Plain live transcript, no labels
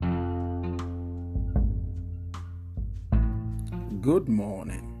Good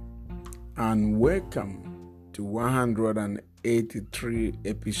morning and welcome to 183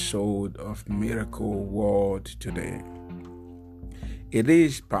 episode of Miracle World Today. It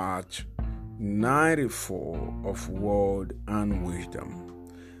is part 94 of Word and Wisdom,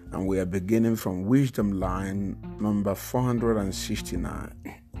 and we are beginning from Wisdom line number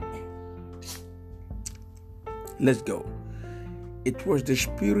 469. Let's go. It was the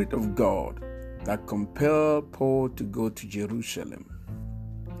Spirit of God that compelled Paul to go to Jerusalem.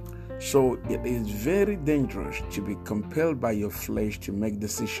 So it is very dangerous to be compelled by your flesh to make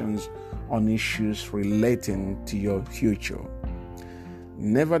decisions on issues relating to your future.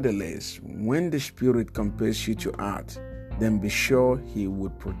 Nevertheless, when the Spirit compels you to act, then be sure He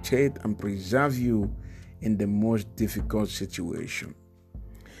would protect and preserve you in the most difficult situation.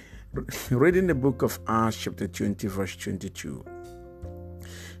 Reading the book of Acts chapter 20 verse 22.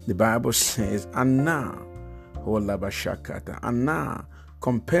 The Bible says, and now,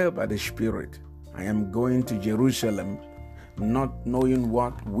 compelled by the Spirit, I am going to Jerusalem, not knowing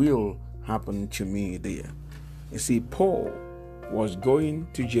what will happen to me there. You see, Paul was going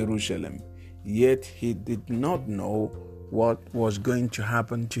to Jerusalem, yet he did not know what was going to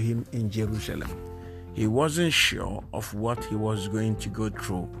happen to him in Jerusalem. He wasn't sure of what he was going to go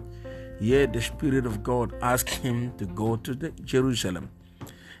through. Yet the Spirit of God asked him to go to Jerusalem.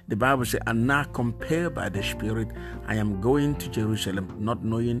 The Bible says, and now compelled by the Spirit, I am going to Jerusalem, not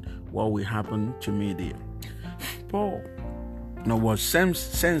knowing what will happen to me there. Paul was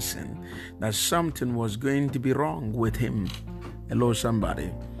sensing that something was going to be wrong with him. Hello,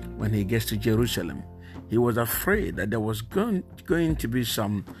 somebody. When he gets to Jerusalem, he was afraid that there was going to be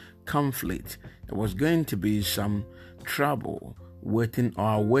some conflict. There was going to be some trouble waiting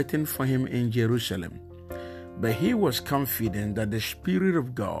for him in Jerusalem. But he was confident that the Spirit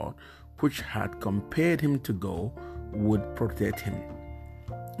of God, which had compelled him to go, would protect him.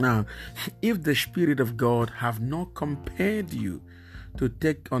 Now, if the Spirit of God have not compelled you to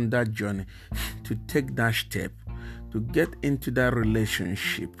take on that journey, to take that step, to get into that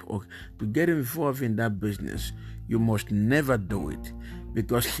relationship, or to get involved in that business, you must never do it.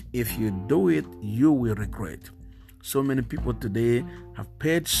 Because if you do it, you will regret. So many people today have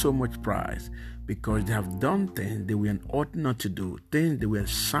paid so much price because they have done things they were ought not to do, things they were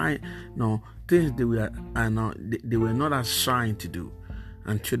they were not assigned to do,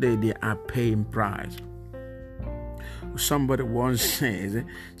 and today they are paying price. Somebody once says,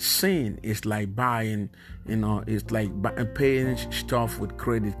 sin is like buying, it's like paying stuff with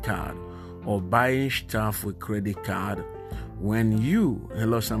credit card or buying stuff with credit card. When you,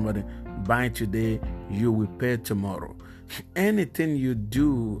 buy today, you will pay tomorrow. Anything you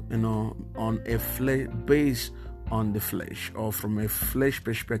do, on a flesh, based on the flesh or from a flesh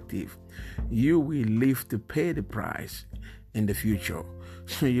perspective, you will live to pay the price in the future.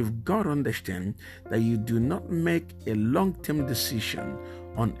 So you've got to understand that you do not make a long-term decision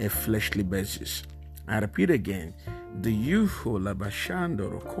on a fleshly basis. I repeat again, do you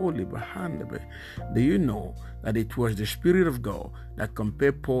know that it was the Spirit of God that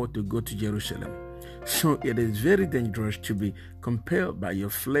compelled Paul to go to Jerusalem? So it is very dangerous to be compelled by your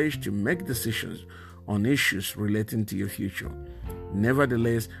flesh to make decisions on issues relating to your future.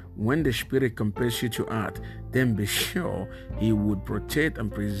 Nevertheless, when the Spirit compels you to act, then be sure He would protect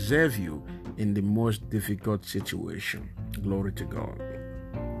and preserve you in the most difficult situation. Glory to God.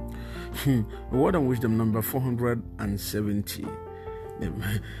 Word and Wisdom number 470.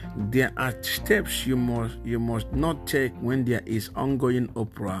 There are steps you must not take when there is ongoing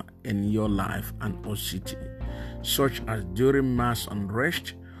uproar in your life and or city, such as during mass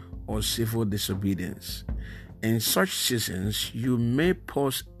unrest or civil disobedience. In such seasons, you may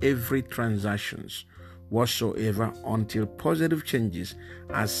pause every transactions whatsoever until positive changes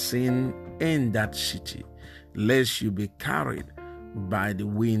are seen in that city, lest you be carried by the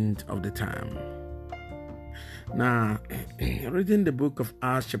wind of the time. Now, reading the book of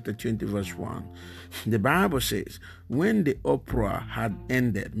Acts chapter 20 verse 1, the Bible says, when the uproar had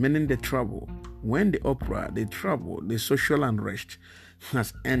ended, meaning the trouble, the social unrest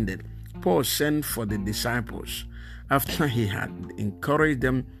has ended, Paul sent for the disciples. After he had encouraged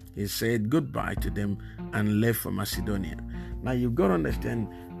them, he said goodbye to them and left for Macedonia. Now you've got to understand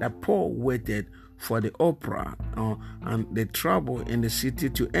that Paul waited for the uproar and the trouble in the city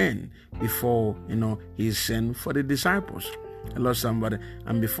to end before he sent for the disciples. Hello, somebody.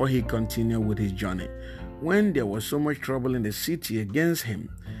 And before he continued with his journey, when there was so much trouble in the city against him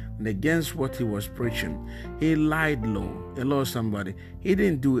and against what he was preaching, he lied low. Hello, somebody. He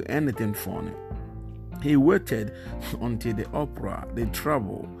didn't do anything funny. He waited until the uproar, the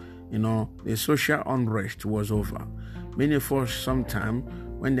trouble, the social unrest was over Many of us sometimes,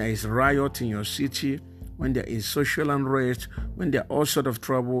 when there is riot in your city, when there is social unrest, when there are all sorts of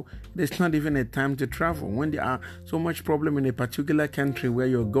trouble, there's not even a time to travel. When there are so much problem in a particular country where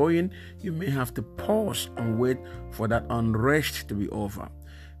you're going, you may have to pause and wait for that unrest to be over.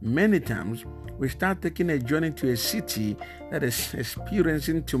 Many times, we start taking a journey to a city that is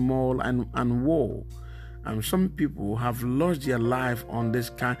experiencing turmoil and war. And some people have lost their life on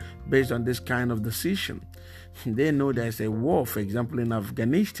this based on this kind of decision. They know there's a war, for example, in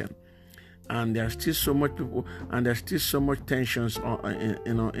Afghanistan, and there's still so much people, and there's still so much tensions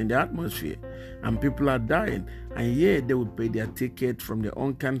in the atmosphere, and people are dying, and yet they would pay their ticket from their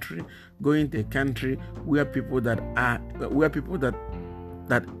own country, going to a country where people that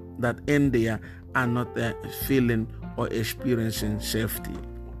end there are not feeling or experiencing safety.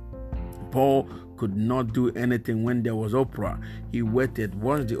 Paul could not do anything when there was opera. He waited.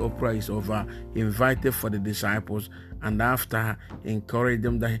 Once the opera is over, he invited for the disciples, and after he encouraged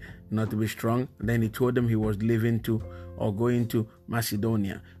them that not to be strong, then he told them he was leaving to or going to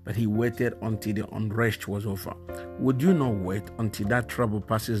Macedonia. But he waited until the unrest was over. Would you not wait until that trouble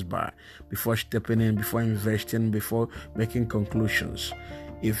passes by before stepping in, before investing, before making conclusions?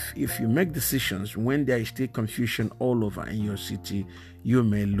 If you make decisions when there is still confusion all over in your city, you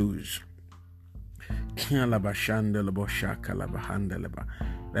may lose.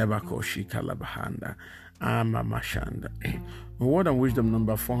 Word and wisdom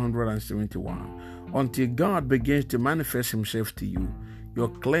number 471. Until God begins to manifest himself to you, your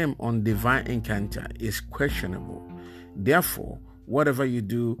claim on divine encounter is questionable. Therefore, whatever you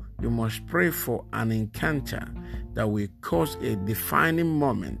do, you must pray for an encounter that will cause a defining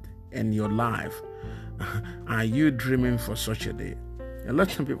moment in your life. Are you dreaming for such a day? A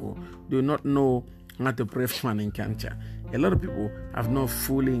lot of people do not know how to pray for an encounter. A lot of people have not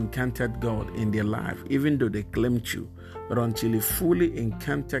fully encountered God in their life, even though they claim to. But until you fully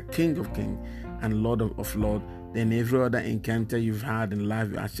encounter King of Kings and Lord of Lords, then every other encounter you've had in life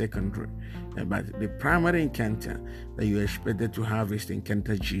are secondary. But the primary encounter that you expected to have is to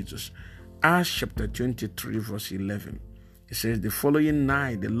encounter Jesus. Acts chapter 23 verse 11. It says, the following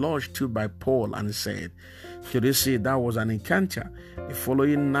night the Lord stood by Paul and said, should you see that was an encounter? The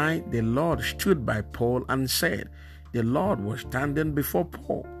following night the Lord stood by Paul and said, the Lord was standing before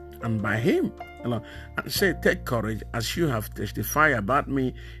Paul and by him and said, take courage, as you have testified about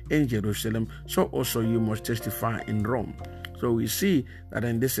me in Jerusalem, so also you must testify in Rome. So we see that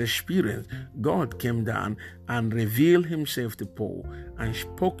in this experience, God came down and revealed himself to Paul and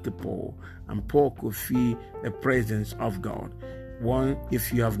spoke to Paul, and Paul could feel the presence of God. One,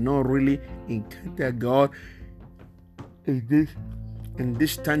 if you have not really encountered God in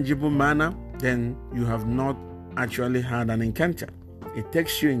this tangible manner, then you have not actually had an encounter. It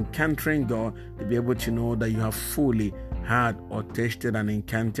takes you encountering God to be able to know that you have fully had or tasted an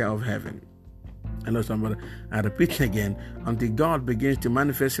encounter of heaven. Hello, somebody. I repeat again. Until God begins to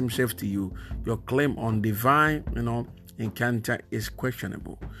manifest himself to you, your claim on divine, encounter is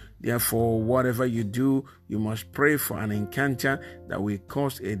questionable. Therefore, whatever you do, you must pray for an encounter that will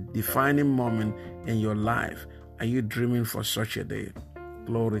cause a defining moment in your life. Are you dreaming for such a day?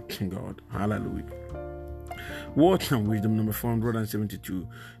 Glory to God. Hallelujah. Word and wisdom number 472.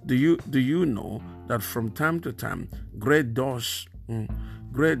 Do you know that from time to time, great doors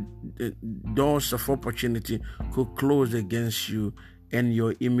of opportunity could close against you and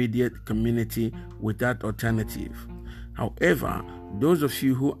your immediate community without alternative? However, those of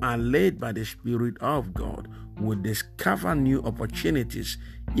you who are led by the Spirit of God will discover new opportunities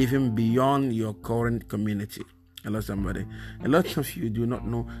even beyond your current community. Hello, somebody. A lot of you do not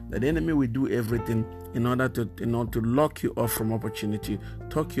know that the enemy will do everything in order to lock you off from opportunity,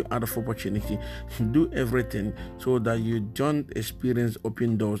 talk you out of opportunity, do everything so that you don't experience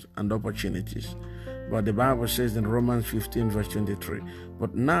open doors and opportunities. But the Bible says in Romans 15 verse 23,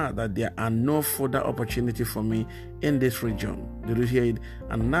 but now that there are no further opportunity for me in this region. Did you hear it?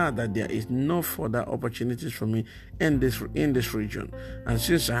 And now that there is no further opportunities for me in this region, and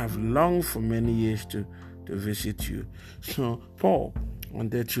since I have longed for many years to visit you. So Paul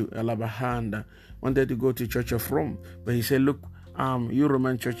wanted to go to Church of Rome, but he said, look, you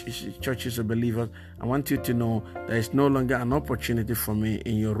Roman churches of believers, I want you to know there is no longer an opportunity for me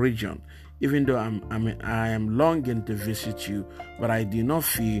in your region. Even though I am longing to visit you, but I do not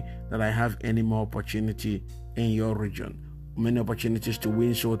feel that I have any more opportunity in your region. Many opportunities to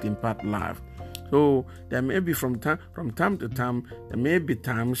win souls, impact life. So there may be from time to time, there may be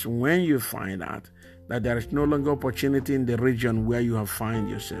times when you find out that there is no longer opportunity in the region where you have found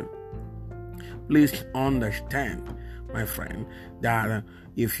yourself. Please understand, my friend, that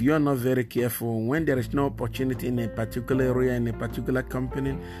if you are not very careful, when there is no opportunity in a particular area, in a particular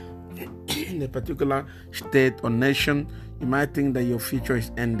company, in a particular state or nation, you might think that your future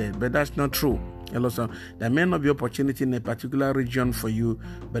is ended, but that's not true. Also, there may not be opportunity in a particular region for you,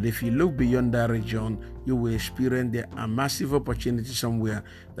 but if you look beyond that region, you will experience a massive opportunity somewhere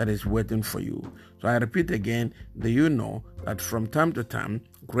that is waiting for you. So I repeat again, do you know that from time to time,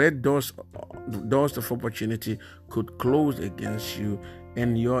 great doors of opportunity could close against you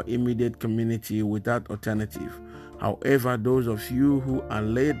in your immediate community without alternative? However, those of you who are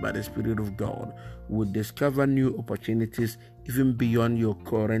led by the Spirit of God will discover new opportunities even beyond your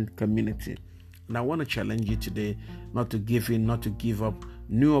current community. And I want to challenge you today not to give in, not to give up.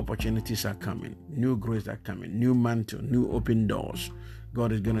 New opportunities are coming. New grace are coming. New mantle, new open doors.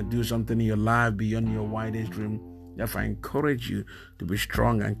 God is going to do something in your life beyond your wildest dream. Therefore, I encourage you to be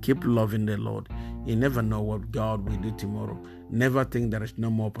strong and keep loving the Lord. You never know what God will do tomorrow. Never think there is no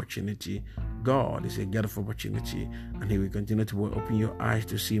more opportunity. God is a God of opportunity, and He will continue to open your eyes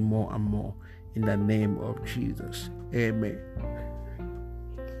to see more and more. In the name of Jesus. Amen.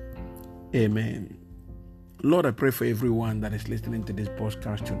 Amen. Lord, I pray for everyone that is listening to this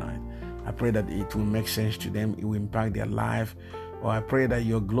podcast tonight. I pray that it will make sense to them. It will impact their life. Or I pray that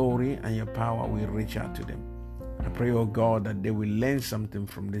your glory and your power will reach out to them. I pray, oh God, that they will learn something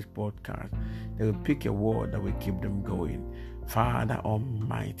from this podcast. They will pick a word that will keep them going. Father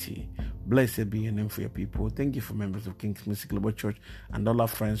Almighty, blessed be your name for your people. Thank you for members of King's Mercy Global Church and all our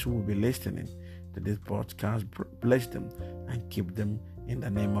friends who will be listening to this podcast. Bless them and keep them in the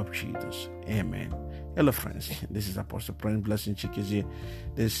name of Jesus. Amen. Hello friends, this is Apostle Prince Blessing Chikizie,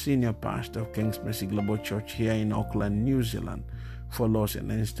 the senior pastor of King's Mercy Global Church here in Auckland, New Zealand. Follow us on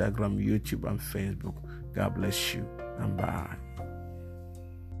Instagram, YouTube, and Facebook. God bless you, and bye.